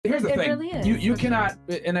here's the thing. really is. You cannot,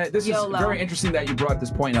 and this YOLO. is very interesting that you brought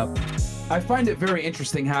this point up. I find it very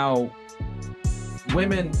interesting how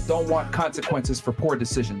women don't want consequences for poor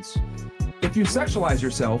decisions. If you sexualize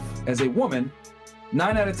yourself as a woman,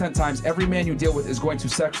 9 out of 10 times, every man you deal with is going to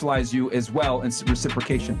sexualize you as well in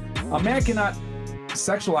reciprocation. A man cannot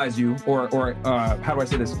sexualize you or how do I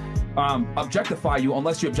say this? Objectify you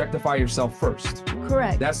unless you objectify yourself first.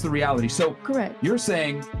 Correct. That's the reality. So Correct. you're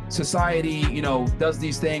saying society, does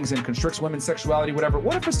these things and constricts women's sexuality, whatever.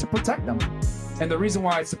 What if it's to protect them? And the reason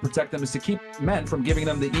why it's to protect them is to keep men from giving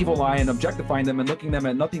them the evil eye and objectifying them and looking them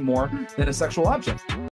at nothing more than a sexual object.